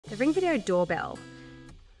The Ring Video Doorbell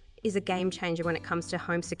is a game changer when it comes to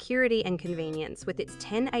home security and convenience. With its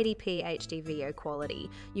 1080p HD video quality,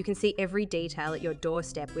 you can see every detail at your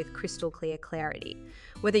doorstep with crystal clear clarity.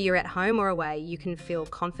 Whether you're at home or away, you can feel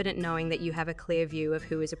confident knowing that you have a clear view of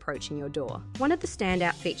who is approaching your door. One of the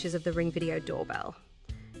standout features of the Ring Video Doorbell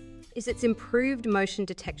is its improved motion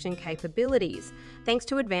detection capabilities. Thanks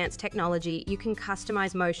to advanced technology, you can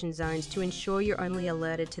customize motion zones to ensure you're only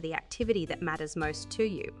alerted to the activity that matters most to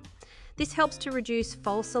you. This helps to reduce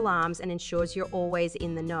false alarms and ensures you're always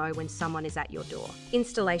in the know when someone is at your door.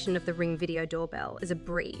 Installation of the Ring Video Doorbell is a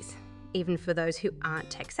breeze, even for those who aren't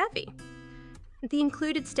tech savvy. The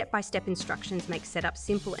included step-by-step instructions make setup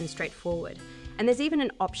simple and straightforward, and there's even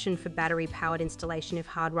an option for battery-powered installation if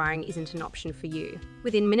hardwiring isn't an option for you.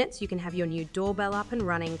 Within minutes, you can have your new doorbell up and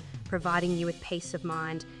running, providing you with peace of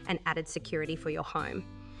mind and added security for your home.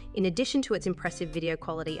 In addition to its impressive video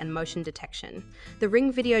quality and motion detection, the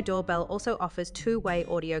Ring Video Doorbell also offers two-way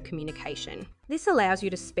audio communication. This allows you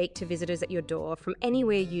to speak to visitors at your door from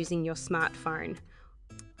anywhere using your smartphone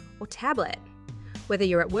or tablet. Whether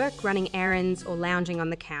you're at work, running errands, or lounging on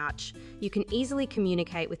the couch, you can easily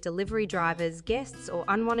communicate with delivery drivers, guests, or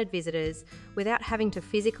unwanted visitors without having to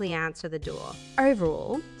physically answer the door.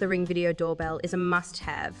 Overall, the Ring Video Doorbell is a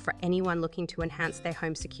must-have for anyone looking to enhance their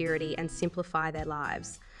home security and simplify their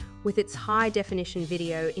lives. With its high-definition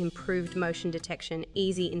video, improved motion detection,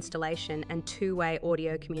 easy installation, and two-way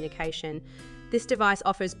audio communication, this device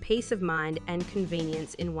offers peace of mind and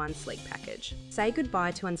convenience in one sleek package. Say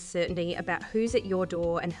goodbye to uncertainty about who's at your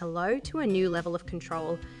door and hello to a new level of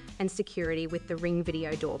control and security with the Ring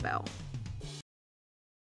Video Doorbell.